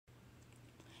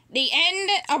The end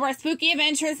of our spooky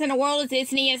adventures in the world of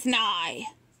Disney is nigh.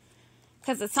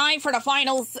 Because it's time for the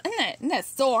final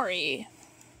story.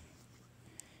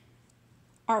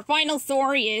 Our final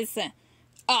story is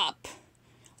Up.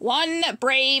 One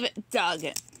Brave Doug.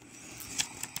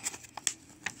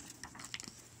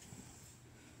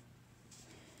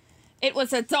 It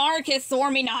was a dark and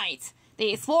stormy night.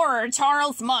 The explorer,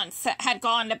 Charles Muntz, had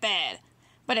gone to bed,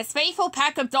 but his faithful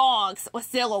pack of dogs was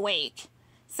still awake.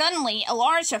 Suddenly, a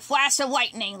large flash of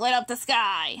lightning lit up the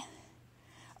sky.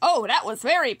 "Oh, that was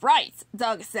very bright,"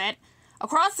 Doug said.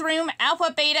 Across the room,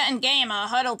 Alpha, Beta, and Gamma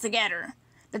huddled together.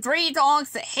 The three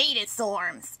dogs hated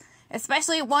storms,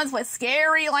 especially ones with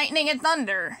scary lightning and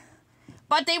thunder.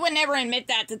 But they would never admit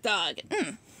that to Doug.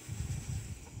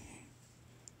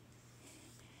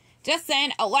 Just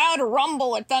then, a loud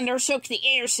rumble of thunder shook the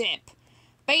airship.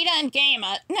 Beta and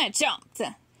Gamma jumped.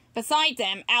 Beside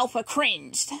them, Alpha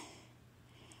cringed.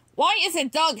 "Why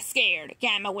isn't Doug scared?"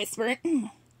 Gamma whispered.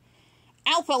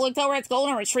 Alpha looked over at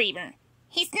Golden Retriever.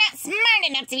 "He's not smart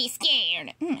enough to be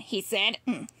scared," he said.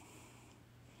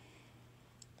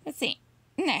 Let's see.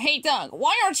 "Hey, Doug,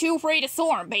 why aren't you afraid of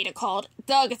storm?" Beta called.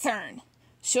 Doug turned.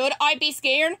 "Should I be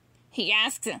scared?" he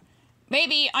asked.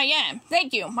 "Maybe I am.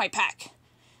 Thank you, my pack.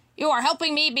 You are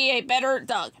helping me be a better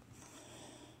Doug."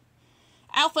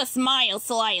 Alpha smiled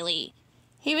slyly.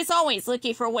 He was always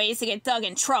looking for ways to get Doug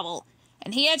in trouble,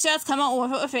 and he had just come up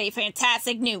with a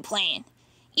fantastic new plan.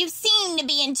 "You seem to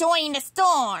be enjoying the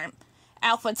storm,"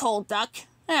 Alpha told Doug.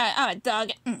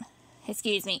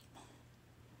 Excuse me.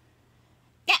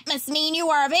 "That must mean you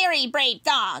are a very brave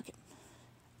dog."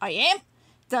 "I am,"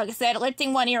 Doug said,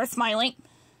 lifting one ear, smiling.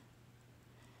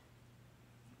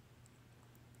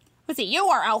 "Let's see, you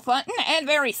are Alpha, and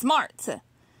very smart."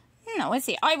 "Let's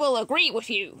see, I will agree with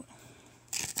you."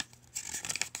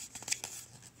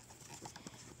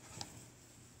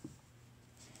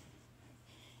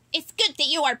 "It's good that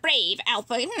you are brave,"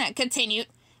 Alpha continued.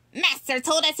 "Master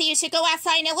told us you should go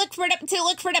outside and look for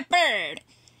the bird.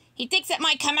 He thinks it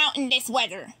might come out in this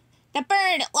weather. The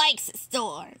bird likes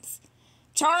storms."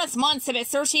 Charles Muntz had been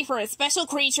searching for a special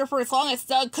creature for as long as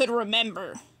Doug could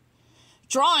remember.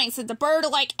 Drawings of the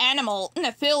bird-like animal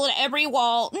filled every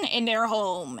wall in their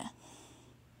home.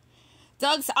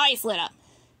 Doug's eyes lit up.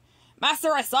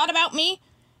 "Master has thought about me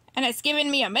and has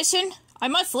given me a mission. I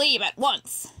must leave at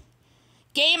once."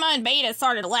 Gamma and Beta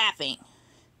started laughing.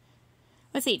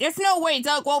 "Let's see, there's no way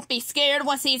Doug won't be scared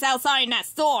once he's outside in that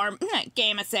storm,"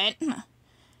 Gamma said.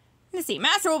 "Let's see,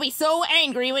 Master will be so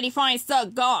angry when he finds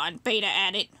Doug gone," Beta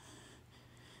added.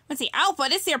 "Let's see, Alpha,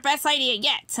 this is your best idea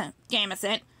yet," Gamma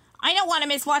said. "I don't want to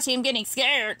miss watching him getting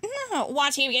scared.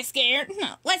 Watching him get scared.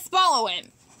 Let's follow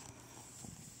him."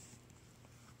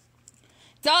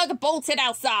 Doug bolted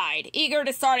outside, eager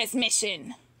to start his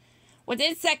mission.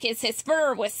 Within seconds, his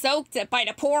fur was soaked by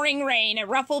the pouring rain and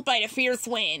ruffled by the fierce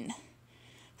wind.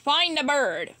 "Find the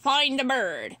bird. Find the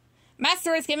bird.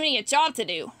 Master has given me a job to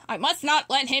do. I must not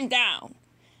let him down."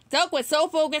 Doug was so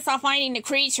focused on finding the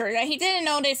creature that he didn't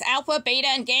notice Alpha, Beta,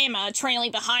 and Gamma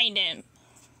trailing behind him.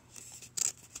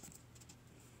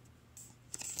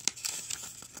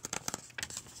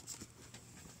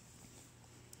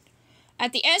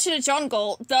 At the edge of the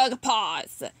jungle, Doug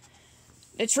paused.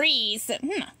 The trees,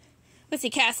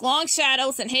 cast long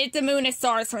shadows and hid the moon and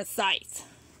stars from sight.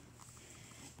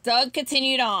 Doug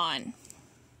continued on.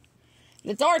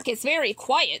 "The dark is very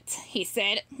quiet," he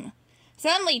said.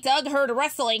 Suddenly, Doug heard a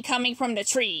rustling coming from the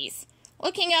trees.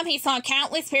 Looking up, he saw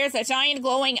countless pairs of giant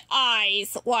glowing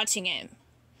eyes watching him.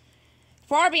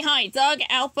 Far behind, Doug,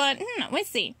 Alpha,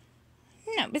 Beta,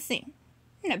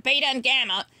 and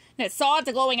Gamma saw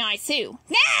the glowing eyes too.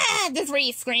 "Ah!" the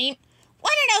three screamed.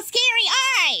 "What are those scary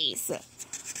eyes?"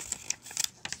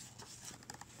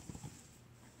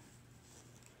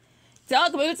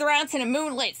 Doug moved around to the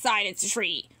moonlit side of the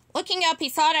tree. Looking up, he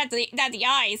saw that the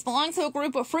eyes belonged to a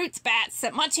group of fruit bats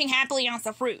munching happily on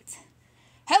some fruit.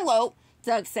 "Hello,"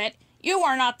 Doug said. "You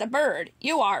are not the bird.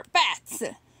 You are bats.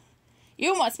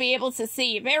 You must be able to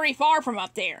see very far from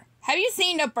up there. Have you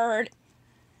seen the bird?"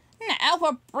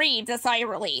 Alpha breathed a sigh of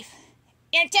relief.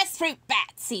 "They're just fruit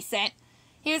bats," he said.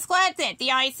 He was glad that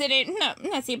the eyes didn't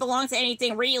belong to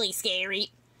anything really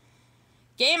scary.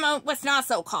 Gamma was not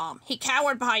so calm. He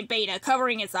cowered behind Beta,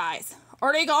 covering his eyes.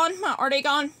 "Are they gone? Are they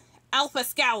gone?" Alpha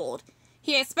scowled.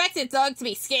 He expected Doug to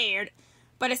be scared,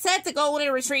 but instead the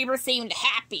Golden Retriever seemed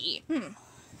happy.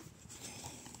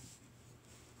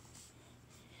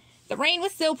 The rain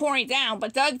was still pouring down,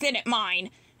 but Doug didn't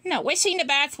mind. Wishing the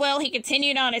bats well, he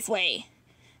continued on his way.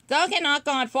 Doug had not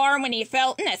gone far when he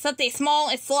felt something small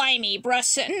and slimy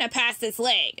brush past his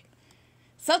leg.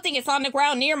 "Something is on the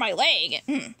ground near my leg."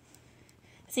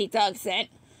 see, Doug said.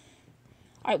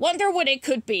 I wonder what it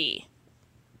could be.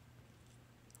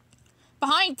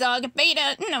 Behind Doug,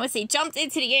 Beta, jumped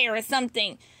into the air as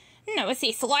something,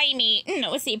 slimy,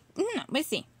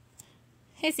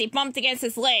 he bumped against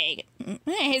his leg.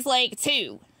 His leg,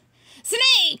 too.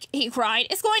 Snake! He cried.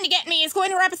 It's going to get me. It's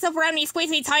going to wrap itself around me, squeeze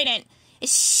me tight in.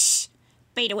 Shh!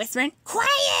 Beta whispered.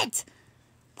 Quiet!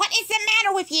 What is the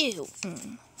matter with you?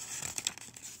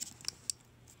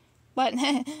 But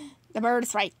the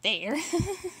bird's right there.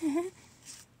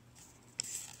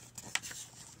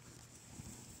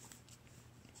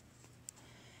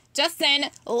 Just then,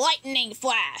 lightning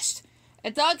flashed.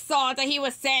 Doug saw that he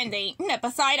was standing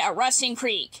beside a rushing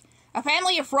creek. A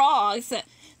family of frogs,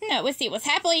 was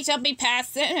happily jumping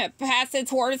past it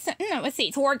toward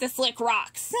the slick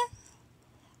rocks.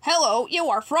 Hello, you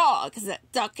are frogs,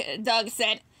 Doug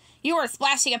said. You are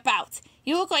splashing about.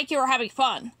 You look like you are having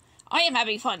fun. I am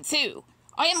having fun, too.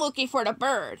 I am looking for the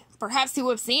bird. Perhaps you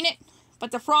have seen it?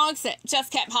 But the frogs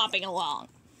just kept hopping along.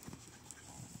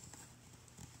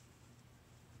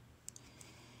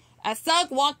 As Doug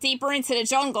walked deeper into the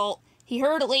jungle, he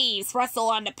heard leaves rustle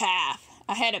on the path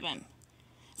ahead of him.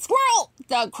 Squirrel!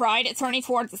 Doug cried, turning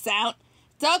towards the sound.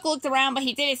 Doug looked around, but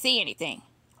he didn't see anything.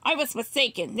 I was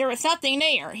mistaken. There was nothing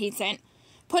there, he said.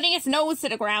 Putting his nose to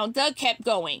the ground, Doug kept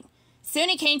going. Soon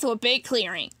he came to a big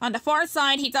clearing. On the far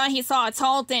side, he thought he saw a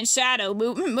tall, thin shadow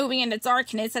moving in the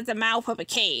darkness at the mouth of a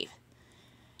cave.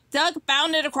 Doug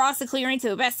bounded across the clearing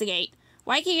to investigate,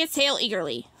 wagging his tail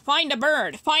eagerly. Find a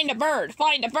bird! Find a bird!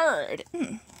 Find a bird!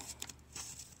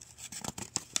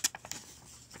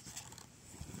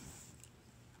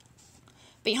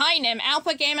 Behind him,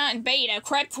 Alpha, Gamma, and Beta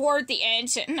crept toward the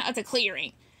edge of the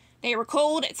clearing. They were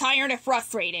cold, tired, and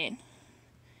frustrated.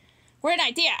 Great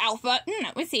idea, Alpha.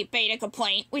 Beta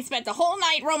complained. We spent the whole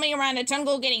night roaming around the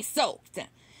jungle getting soaked.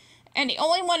 And the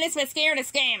only one that's been scared is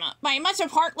Gamma, by a bunch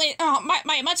of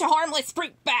harmless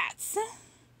fruit bats.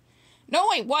 No,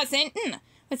 I wasn't.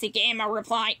 Gamma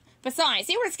replied. Besides,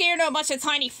 you were scared of a bunch of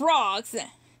tiny frogs.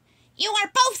 You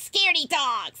are both scaredy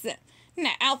dogs.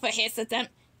 Alpha hissed at them.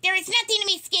 There is nothing to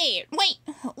be scared. Wait,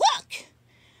 look!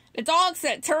 The dogs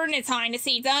turned in time to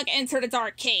see Doug enter the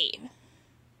dark cave.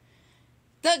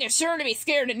 Doug is sure to be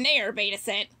scared in there, Beta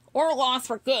said, or lost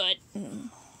for good.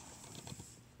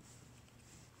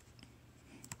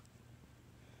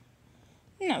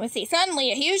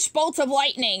 Suddenly a huge bolt of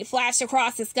lightning flashed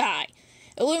across the sky,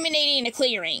 illuminating the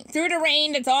clearing. Through the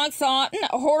rain, the dog saw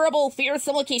a horrible,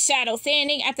 fearsome-looking shadow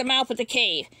standing at the mouth of the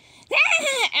cave.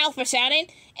 Alpha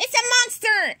shouted, It's a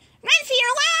monster! Run for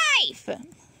your life!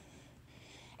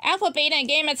 Alpha, Beta, and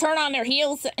Gamma turned on their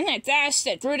heels and dashed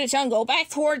through the jungle back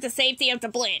toward the safety of the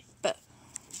blimp.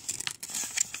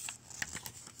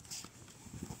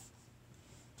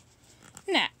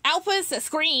 Alpha's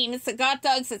screams got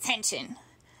Doug's attention.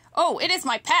 Oh, it is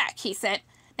my pack, he said.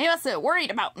 They must have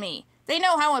worried about me. They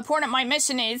know how important my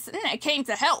mission is, and I came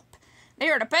to help. They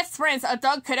are the best friends a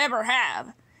Doug could ever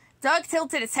have. Doug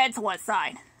tilted his head to one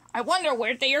side. I wonder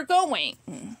where they are going.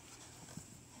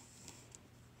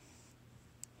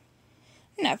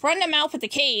 From the mouth of the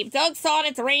cave, Doug saw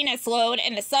that the rain had slowed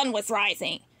and the sun was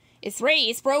rising. Its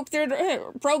rays broke through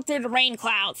the rain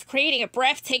clouds, creating a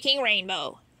breathtaking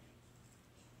rainbow.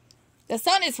 The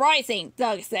sun is rising,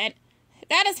 Doug said.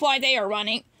 That is why they are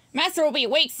running. Master will be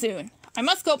awake soon. I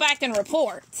must go back and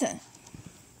report.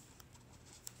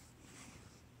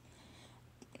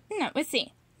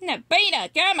 Beta,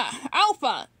 Gamma,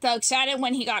 Alpha, Doug shouted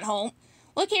when he got home.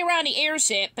 Looking around the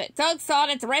airship, Doug saw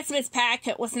that the rest of his pack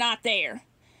was not there.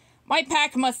 My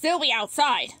pack must still be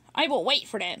outside. I will wait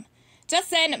for them.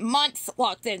 Just then, Muntz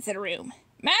walked into the room.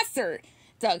 Master,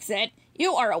 Doug said,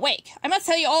 you are awake. I must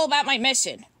tell you all about my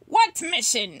mission. What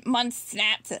mission? Muntz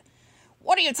snapped.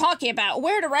 What are you talking about?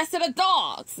 Where are the rest of the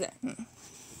dogs?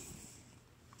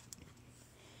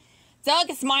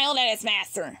 Doug smiled at his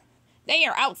master. They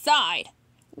are outside.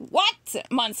 What?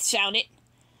 Muntz shouted.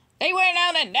 They went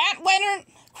out in that weather?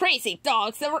 Crazy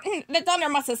dogs. The thunder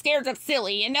must have scared them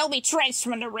silly, and they'll be drenched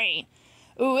from the rain.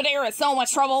 Ooh, they are in so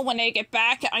much trouble when they get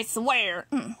back, I swear.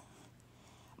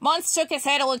 Muntz shook his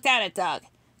head and looked out at Doug.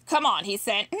 Come on, he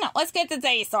said. Let's get the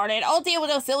day started. I'll deal with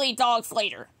those silly dogs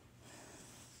later.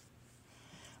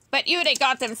 But they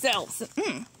got themselves.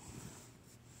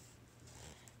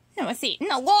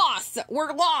 Lost!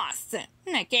 We're lost!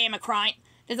 Gamma cried.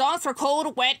 The dogs were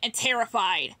cold, wet, and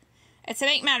terrified. And to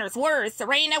make matters worse, the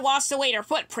rain had washed away their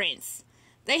footprints.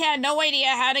 They had no idea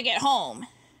how to get home.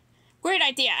 Great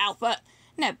idea, Alpha.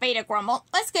 Beta grumbled.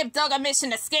 Let's give Doug a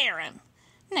mission to scare him.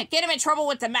 Get him in trouble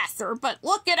with the master, but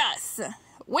look at us.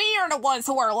 We are the ones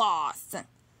who are lost.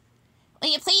 Will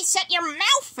you please shut your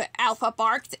mouth? Alpha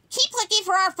barked. Keep looking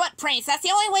for our footprints. That's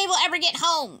the only way we'll ever get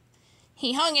home.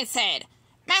 He hung his head.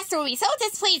 Master will be so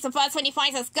displeased with us when he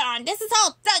finds us gone. This is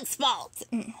all Doug's fault.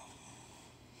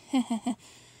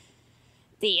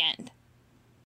 The end.